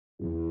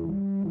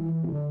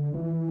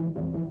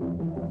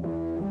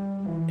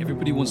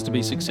Everybody wants to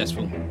be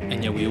successful,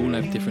 and yet we all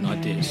have different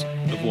ideas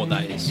of what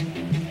that is.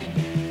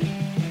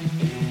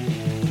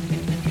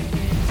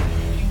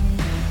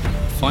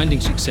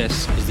 Finding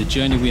success is the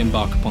journey we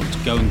embark upon to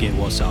go and get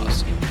what's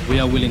ours. We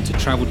are willing to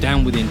travel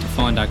down within to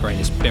find our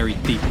greatness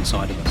buried deep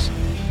inside of us,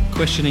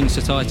 questioning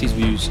society's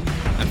views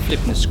and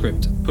flipping the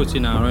script,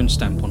 putting our own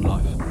stamp on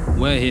life.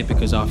 We're here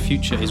because our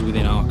future is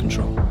within our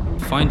control.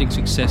 Finding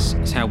success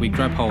is how we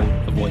grab hold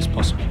of what is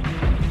possible.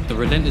 The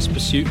relentless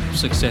pursuit of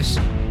success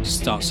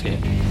starts here.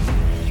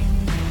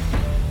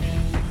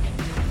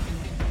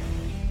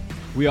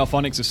 We are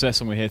Finding Success,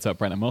 and we're here to help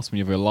Brent and Moss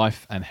live your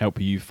life and help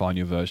you find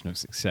your version of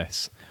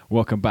success.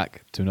 Welcome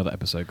back to another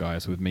episode,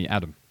 guys, with me,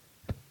 Adam.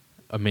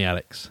 And me,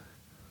 Alex.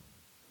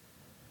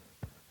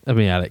 I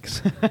didn't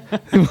know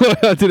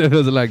if there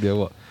was a lag there.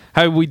 What?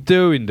 How are we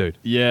doing, dude?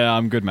 Yeah,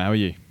 I'm good, man. How are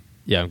you?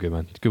 Yeah, I'm good,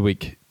 man. Good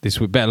week.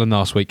 This week, better than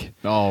last week.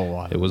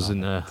 Oh, it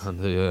wasn't.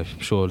 I'm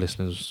sure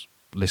listeners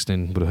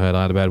listening would have heard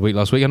I had a bad week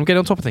last week, and I'm getting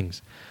on top of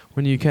things.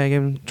 We're in the UK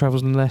again,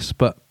 travels and less,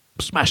 but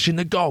smashing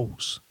the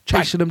goals,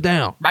 chasing them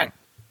down. Bang.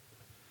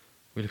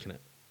 What are you looking at?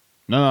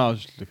 No, I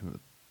was just looking at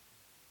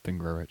Think and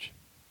Grow Rich.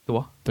 The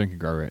what? Think and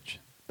Grow Rich,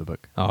 the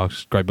book. Oh,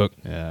 it's a great book.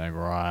 Yeah,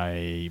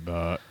 great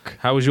book.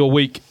 How was your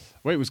week?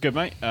 Well, it was good,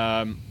 mate.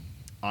 I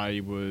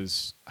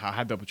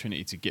had the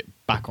opportunity to get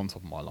back on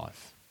top of my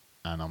life,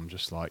 and I'm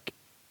just like,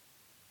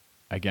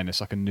 again,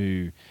 it's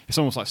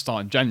almost like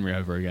starting January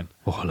over again.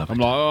 Oh, I love it. I'm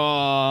like,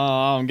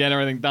 I'm getting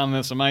everything done.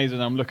 That's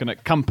amazing. I'm looking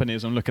at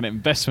companies, I'm looking at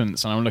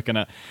investments, and I'm looking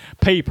at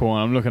people,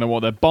 and I'm looking at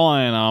what they're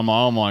buying. And I'm like,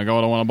 oh my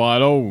God, I want to buy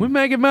it all. We're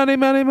making money.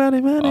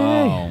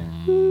 Oh,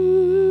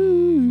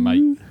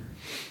 mate.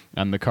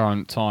 And the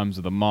current times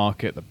of the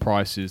market, the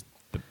prices,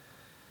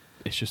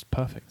 it's just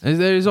perfect.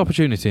 There is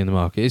opportunity in the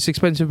market. It's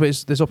expensive,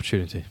 but there's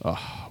opportunity.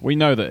 We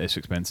know that it's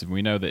expensive.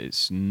 We know that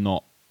it's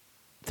not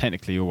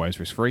technically always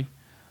risk-free,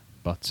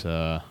 but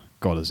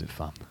God, is it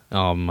fun.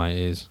 Oh, mate,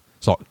 it is.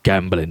 It's like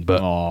gambling,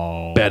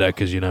 but better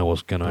because you know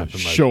what's going to happen.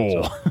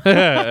 Sure.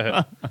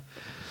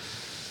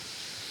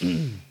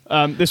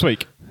 This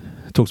week,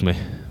 talk to me.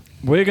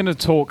 We're going to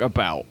talk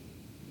about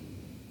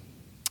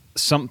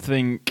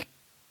something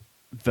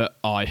that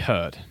I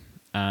heard,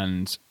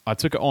 and I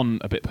took it on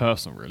a bit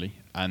personal, really.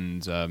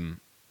 And the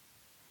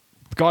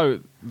guy,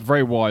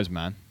 very wise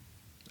man.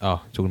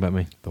 Oh, talking about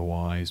me? The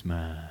wise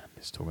man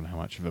is talking how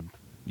much of a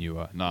you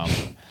are. No,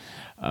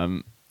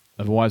 a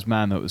wise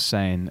man that was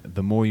saying,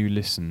 the more you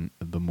listen,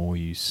 the more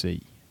you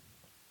see.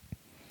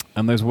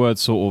 And those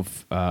words sort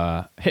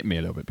of hit me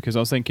a little bit, because I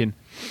was thinking,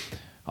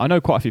 I know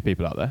quite a few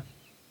people out there,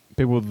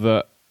 people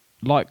that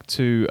like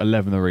to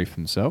 11 the reef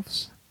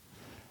themselves,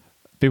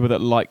 people that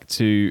like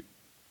to...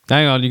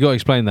 Hang on, you got to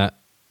explain that.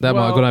 That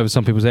might have gone over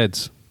some people's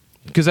heads.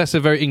 Because that's a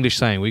very English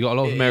saying. We got a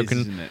lot of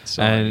American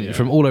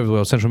from all over the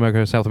world, Central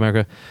America, South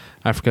America,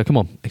 Africa. Come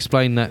on,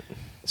 explain that.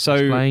 So,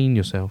 explain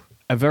yourself.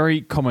 A very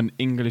common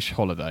English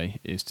holiday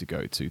is to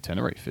go to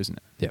Tenerife, isn't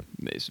it? Yeah.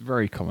 It's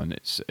very common.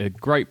 It's a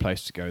great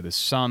place to go. The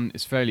sun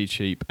is fairly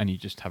cheap, and you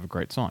just have a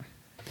great time.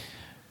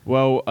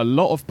 Well, a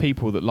lot of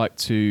people that like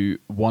to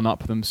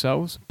one-up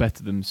themselves,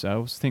 better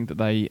themselves, think that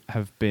they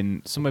have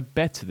been somewhere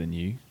better than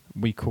you.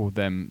 We call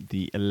them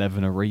the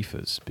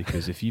 11-a-reefers,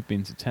 because if you've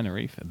been to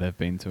Tenerife, they've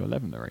been to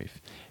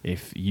 11-a-reef.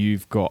 If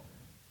you've got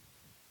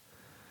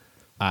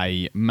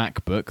a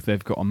MacBook,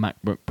 they've got a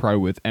MacBook Pro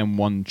with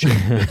M1 chip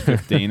with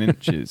 15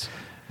 inches.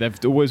 They've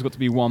always got to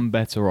be one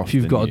better off. If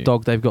you've got you. a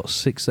dog, they've got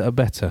 6 that are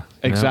better.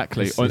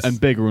 Exactly, and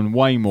bigger and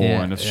way more,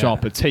 and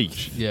sharper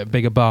teeth. Yeah,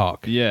 bigger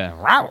bark.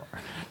 Yeah,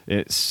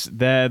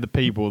 they're the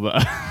people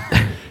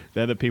that.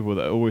 They're the people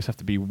that always have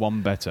to be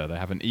one better. They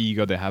have an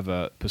ego, they have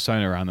a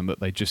persona around them, that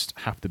they just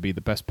have to be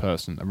the best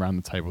person around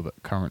the table that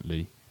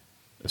currently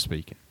are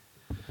speaking.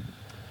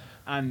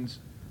 And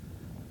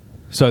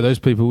so those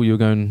people you were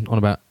going on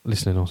about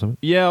listening or something?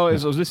 Yeah, I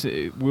was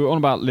listening. We were on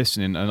about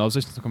listening, and I was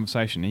listening to the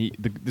conversation.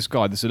 This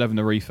guy, this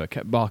 11-a-reefer,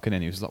 kept barking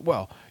in. He was like,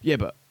 well, yeah,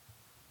 but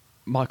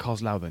my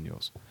car's louder than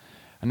yours.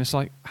 And it's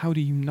like, how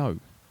do you know?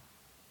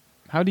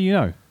 How do you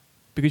know?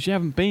 Because you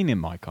haven't been in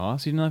my car,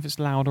 so you don't know if it's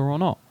louder or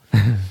not.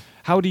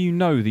 How do you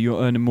know that you're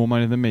earning more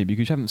money than me?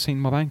 Because you haven't seen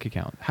my bank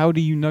account. How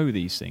do you know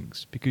these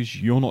things? Because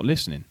you're not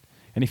listening.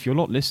 And if you're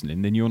not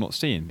listening, then you're not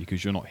seeing,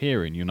 because you're not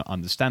hearing, you're not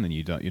understanding,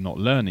 you're not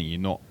learning, you're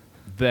not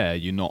there,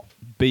 you're not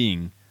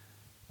being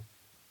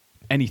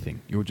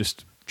anything. You're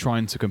just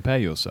trying to compare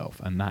yourself,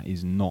 and that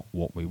is not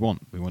what we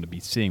want. We want to be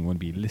seeing, we want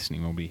to be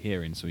listening, we want to be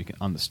hearing, so we can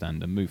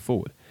understand and move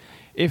forward.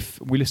 If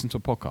we listen to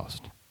a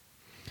podcast,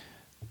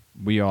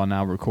 we are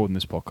now recording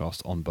this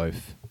podcast on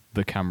both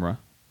the camera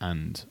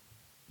and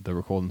the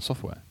recording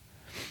software.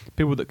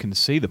 People that can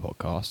see the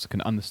podcast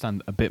can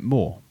understand a bit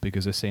more,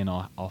 because they're seeing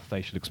our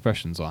facial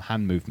expressions, our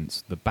hand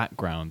movements, the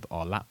background,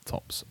 our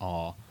laptops,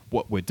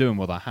 what we're doing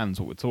with our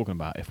hands, what we're talking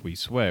about, if we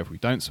swear, if we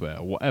don't swear,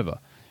 or whatever,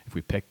 if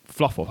we pick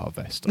fluff off our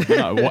vest,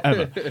 or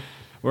whatever.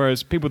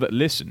 Whereas people that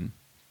listen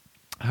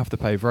have to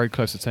pay very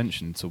close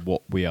attention to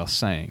what we are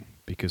saying,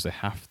 because they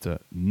have to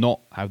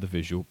not have the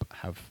visual, but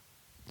have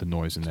the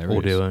noise in their ears.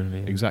 Audio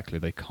only. Exactly.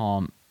 They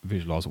can't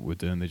visualize what we're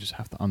doing. They just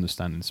have to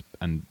understand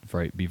and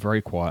be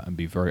very quiet and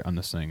be very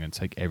understanding and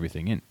take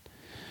everything in.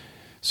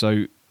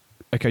 So,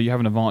 okay, you have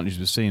an advantage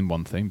of seeing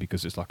one thing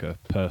because it's like a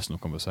personal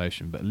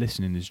conversation, but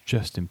listening is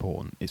just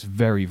important. It's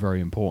very,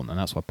 very important, and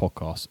that's why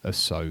podcasts are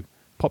so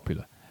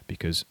popular,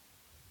 because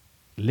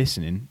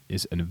listening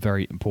is a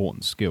very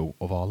important skill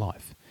of our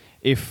life.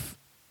 If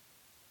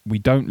we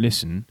don't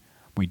listen,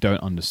 we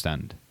don't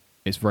understand.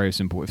 It's very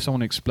simple. If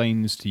someone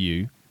explains to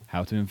you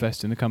how to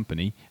invest in a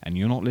company and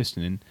you're not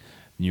listening,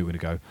 then you're going to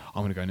go,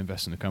 I'm going to go and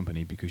invest in a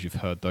company because you've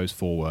heard those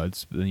 4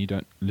 words, but then you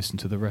don't listen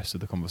to the rest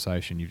of the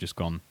conversation. You've just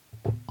gone,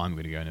 I'm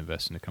going to go and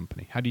invest in a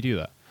company. How do you do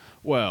that?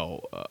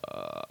 Well,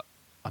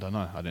 I don't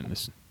know. I didn't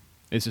listen.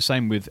 It's the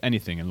same with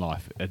anything in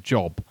life. A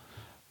job,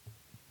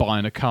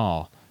 buying a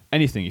car,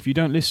 anything. If you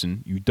don't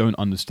listen, you don't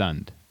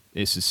understand.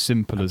 It's as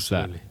simple as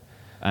that.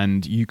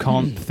 And you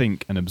can't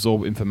think and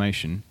absorb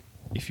information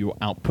if you're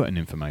outputting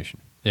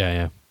information.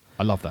 Yeah.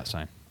 I love that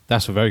saying.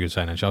 That's a very good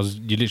saying, actually.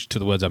 You literally took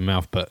the words out of my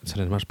mouth, but said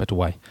it in a much better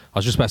way. I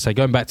was just about to say,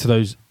 going back to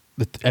the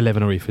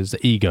 11 Arifas,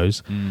 the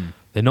egos,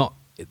 they're not,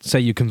 say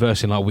you're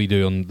conversing like we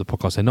do on the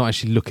podcast, they're not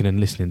actually looking and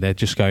listening. They're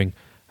just going,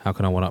 how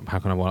can I one up? How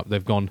can I one up?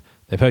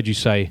 They've heard you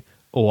say,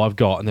 oh, I've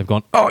got, and they've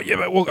gone, oh, yeah,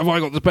 but what have I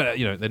got that's better?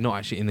 You know, they're not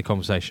actually in the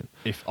conversation.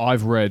 If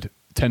I've read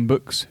 10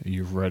 books,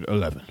 you've read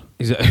 11.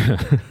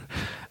 Exactly.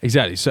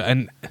 Exactly. So,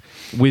 and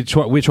we're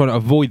trying to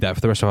avoid that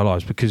for the rest of our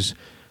lives because,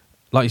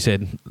 like you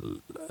said,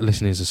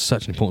 listening is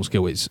such an important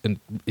skill.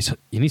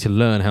 You need to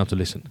learn how to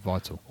listen.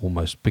 Vital.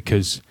 Almost,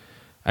 because,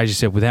 as you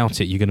said, without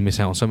it, you're going to miss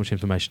out on so much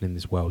information in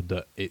this world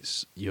that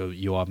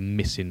you are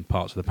missing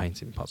parts of the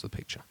painting, parts of the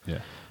picture. Yeah.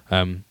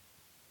 And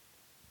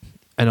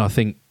I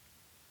think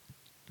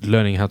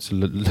learning how to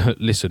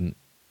listen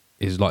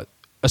is like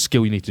a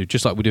skill you need to do,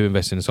 just like we do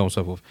investing and so on and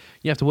so forth.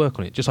 You have to work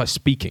on it, just like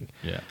speaking.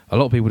 Yeah. A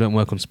lot of people don't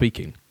work on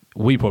speaking.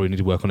 We probably need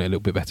to work on it a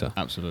little bit better.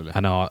 Absolutely.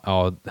 And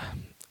our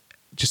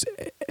just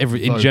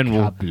in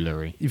general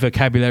vocabulary,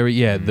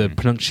 the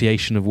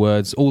pronunciation of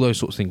words, all those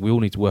sorts of things. We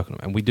all need to work on them,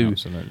 and we do.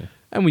 Absolutely.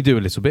 And we do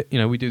a little bit. You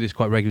know, we do this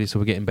quite regularly, so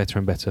we're getting better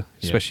and better.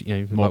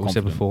 Especially, more like we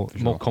said before,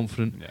 sure. more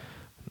confident. Yeah.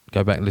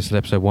 Go back and listen to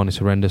episode 1; it's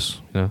horrendous.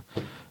 You know,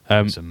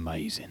 it's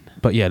amazing.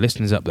 But yeah,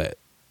 listening's up there.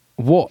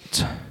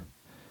 What?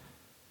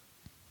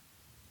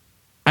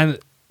 And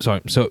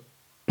sorry, so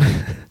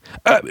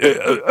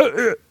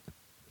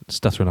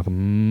stuttering like a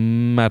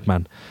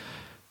madman.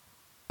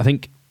 I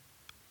think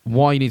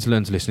why you need to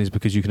learn to listen is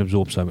because you can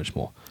absorb so much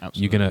more.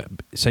 Absolutely. You're gonna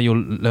say you're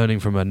learning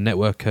from a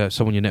networker,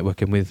 someone you're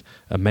networking with,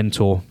 a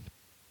mentor,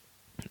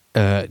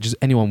 just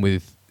anyone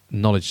with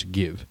knowledge to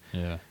give.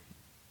 Yeah,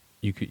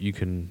 you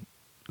can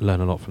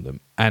learn a lot from them,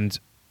 and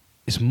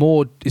it's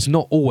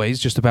not always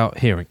just about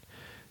hearing.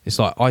 It's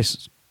like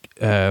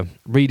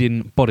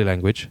reading body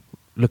language,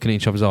 looking at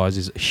each other's eyes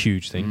is a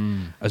huge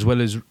thing, as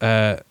well as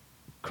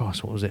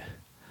Christ, what was it?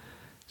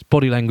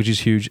 Body language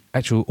is huge.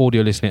 Actual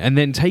audio listening, and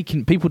then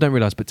people don't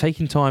realise, but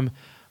taking time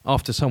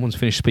after someone's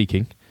finished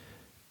speaking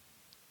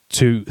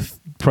to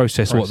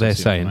process what they're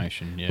saying,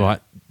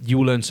 right? You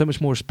will learn so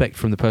much more respect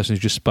from the person who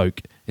just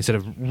spoke instead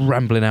of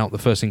rambling out the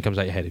first thing that comes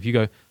out your head. If you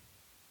go,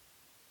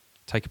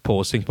 take a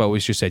pause, think about what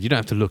you just said. You don't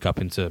have to look up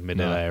into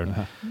midair.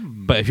 No.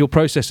 But if you're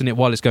processing it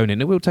while it's going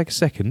in, it will take a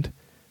second.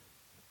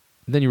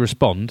 Then you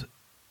respond,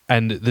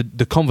 and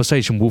the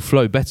conversation will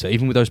flow better,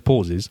 even with those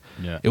pauses.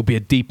 Yeah. It'll be a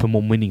deeper,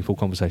 more meaningful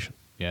conversation.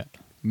 Yeah.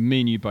 Me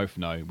and you both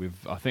know.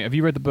 Have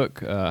you read the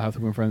book How to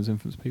Win Friends and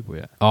Influence People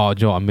yet? Oh,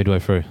 do you know what? I'm midway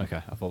through.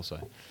 Okay, I thought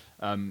so.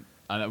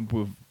 And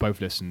we've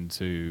both listened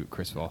to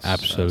Chris Voss.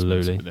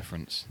 Absolutely. The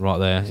difference. Right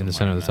there in the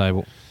centre of the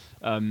table.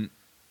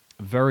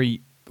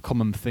 Very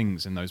common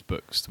things in those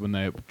books when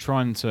they're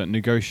trying to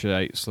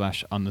negotiate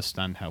 /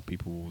 understand how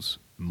people's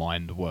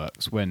mind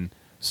works, when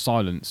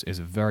silence is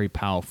a very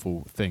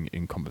powerful thing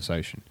in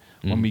conversation.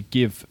 When we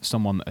give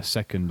someone a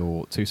second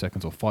or 2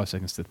 seconds or 5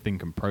 seconds to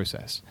think and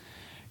process,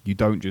 you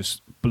don't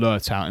just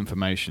blurt out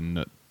information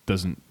that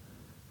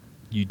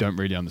you don't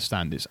really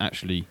understand.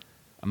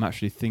 I'm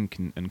actually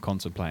thinking and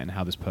contemplating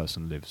how this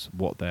person lives,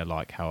 what they're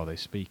like, how are they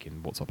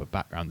speaking, what type of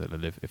background that they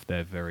live, if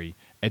they're very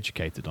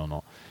educated or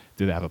not.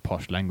 Do they have a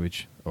posh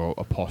language or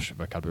a posh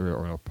vocabulary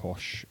or a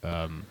posh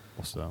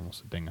what's the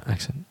dinger?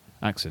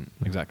 Accent,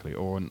 exactly,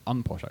 or an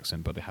unposh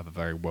accent, but they have a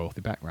very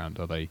wealthy background.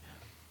 Are they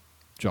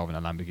driving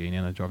a Lamborghini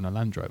and they're driving a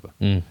Land Rover?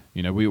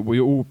 You know, we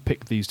all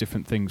pick these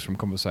different things from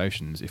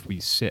conversations. If we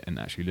sit and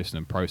actually listen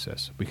and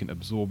process, we can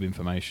absorb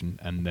information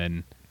and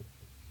then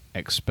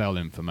expel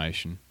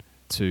information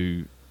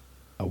to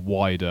a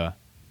wider,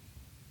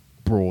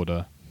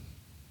 broader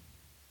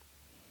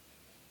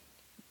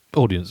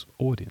audience.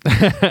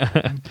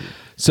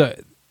 So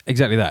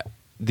exactly that.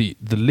 The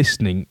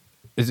listening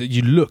is that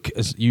you look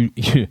as you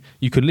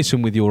can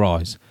listen with your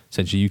eyes.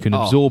 Essentially, you can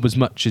absorb as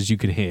much as you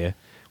can hear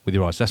with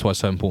your eyes. That's why it's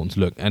so important to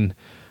look. And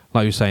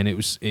like you were saying,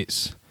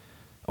 it's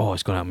gone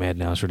out of my head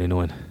now. It's really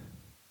annoying.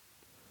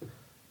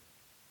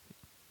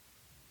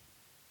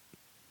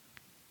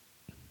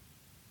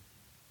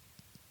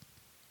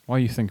 Why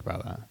do you think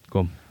about that? Go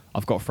on.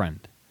 I've got a friend.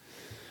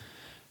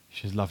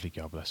 She's a lovely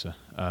girl, bless her.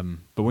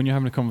 But when you're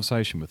having a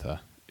conversation with her,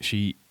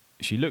 she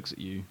looks at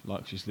you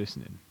like she's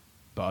listening,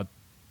 but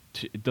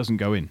it doesn't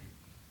go in.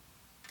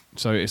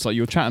 So it's like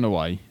you're chatting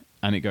away,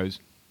 and it goes,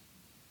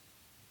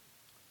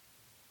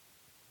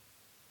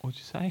 "What'd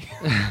you say?"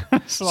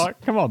 It's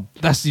like, come on.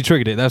 You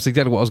triggered it. That's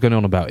exactly what I was going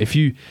on about. If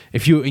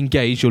you're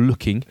engaged, you're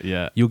looking.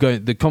 Yeah.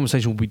 The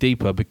conversation will be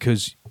deeper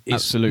because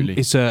Absolutely.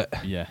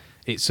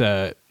 It's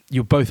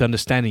you're both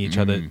understanding each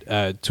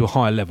other to a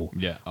higher level.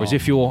 Yeah. Whereas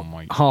if you're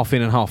half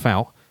in and half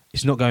out,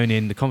 it's not going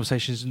in. The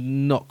conversation's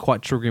not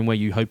quite triggering where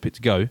you hope it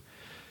to go,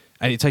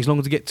 and it takes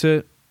longer to get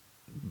to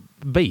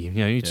B. You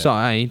know, you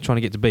start at A, trying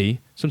to get to B.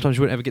 Sometimes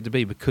you won't ever get to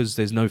B because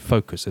there's no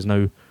focus. There's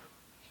no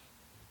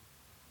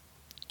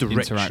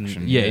direction.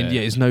 Interaction.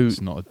 It's no.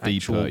 It's not a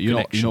deeper.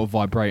 You're not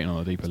vibrating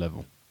on a deeper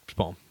level.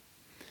 Spot on.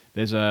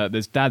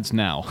 There's dads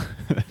now.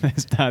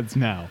 There's dads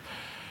now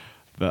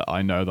that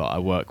I know that I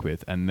work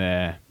with, and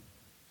they're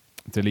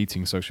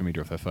deleting social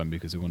media off their phone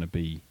because they want to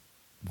be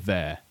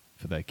there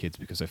for their kids,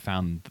 because they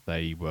found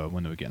that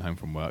when they were getting home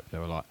from work, they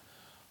were like,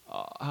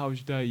 "Oh, how was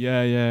your day?"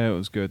 Yeah, it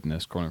was good. And they're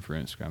scrolling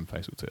through Instagram,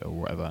 Facebook, Twitter,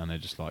 or whatever, and they're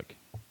just like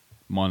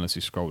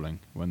mindlessly scrolling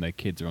when their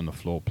kids are on the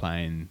floor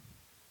playing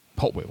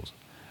Hot Wheels.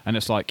 And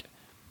it's like,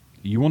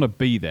 you want to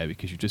be there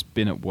because you've just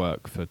been at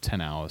work for 10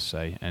 hours,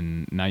 say,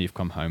 and now you've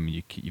come home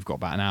and you've got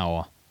about an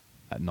hour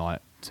at night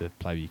to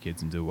play with your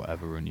kids and do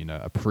whatever, and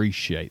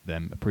appreciate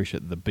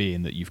the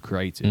being that you've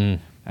created.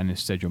 And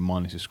instead you're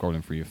mindlessly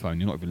scrolling through your phone.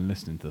 You're not even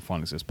listening to the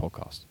Final Success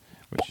podcast,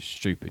 which is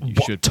stupid. You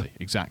should be.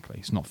 Exactly.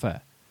 It's not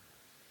fair.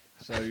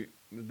 So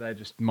they're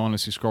just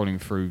mindlessly scrolling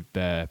through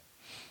their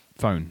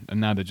phone,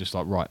 and now they're just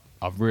like, right,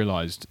 I've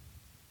realised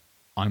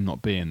I'm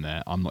not being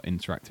there, I'm not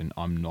interacting,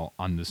 I'm not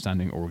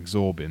understanding or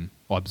absorbing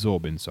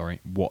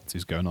what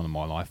is going on in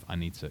my life. I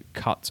need to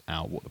cut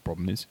out what the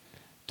problem is,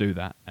 do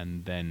that,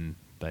 and then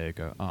they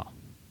go,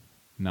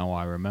 now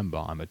I remember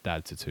I'm a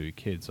dad to 2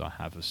 kids. I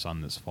have a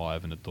son that's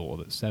 5 and a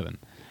daughter that's 7.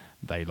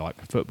 They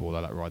like football, they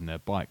like riding their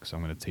bike, so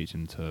I'm going to teach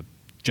them to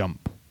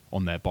jump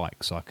on their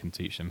bike so I can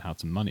teach them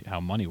how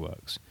money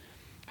works,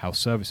 how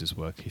services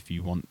work. If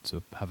you want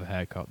to have a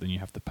haircut, then you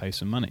have to pay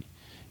some money.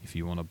 If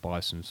you want to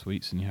buy some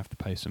sweets, then you have to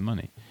pay some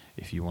money.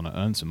 If you want to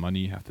earn some money,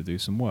 you have to do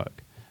some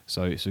work.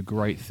 So it's a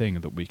great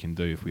thing that we can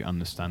do if we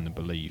understand and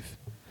believe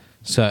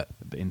the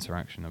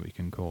interaction that we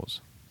can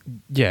cause.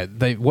 Yeah,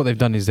 what they've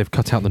done is they've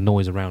cut out the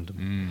noise around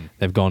them.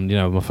 They've gone,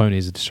 my phone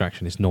is a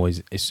distraction, it's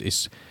noise,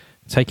 it's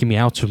taking me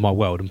out of my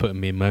world and putting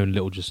me in my own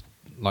little, just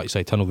like you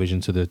say, tunnel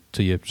vision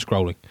to your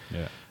scrolling.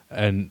 Yeah.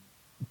 And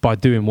by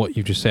doing what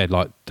you've just said,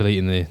 like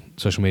deleting the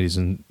social medias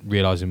and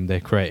realising their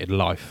created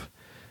life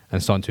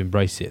and starting to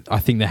embrace it, I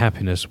think their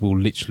happiness will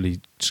literally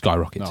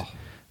skyrocket.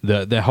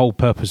 Their whole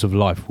purpose of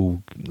life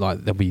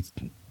they'll be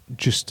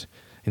just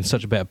in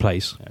such a better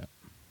place. Yeah.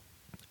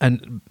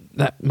 And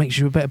that makes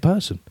you a better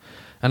person.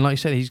 And like you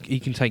said, he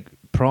can take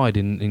pride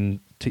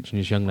in teaching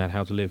his young lad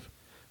how to live,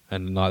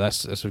 and like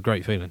that's a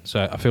great feeling.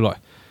 So I feel like,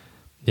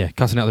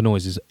 cutting out the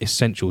noise is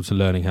essential to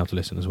learning how to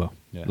listen as well.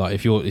 Yeah. Like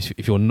if you're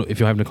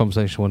having a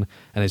conversation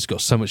and it's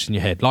got so much in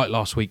your head, like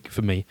last week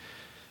for me,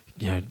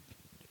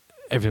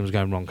 everything was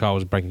going wrong. Car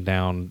was breaking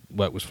down,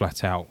 work was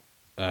flat out,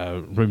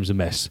 room's a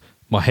mess.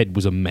 My head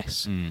was a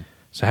mess.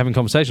 So having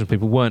conversations with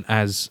people weren't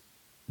as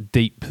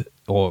deep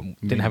or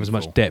didn't have as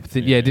much depth.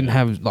 Didn't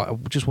have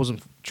just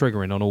wasn't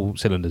firing on all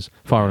cylinders.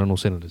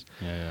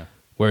 Yeah.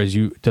 Whereas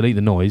you delete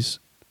the noise,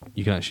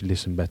 you can actually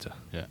listen better.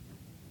 Yeah,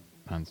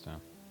 hands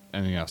down.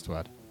 Anything else to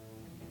add?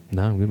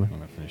 No, I'm good, man. I'm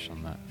going to finish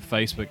on that.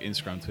 Facebook,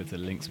 Instagram, Twitter,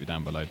 links will be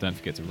down below. Don't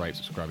forget to rate,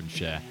 subscribe, and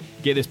share.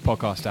 Get this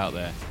podcast out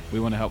there. We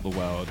want to help the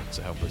world,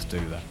 so help us do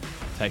that.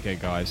 Take care,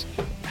 guys.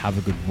 Have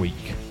a good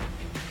week.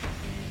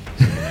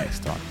 See you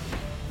next time.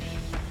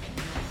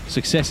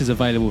 Success is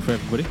available for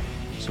everybody,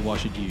 so why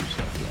should you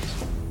settle for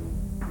less?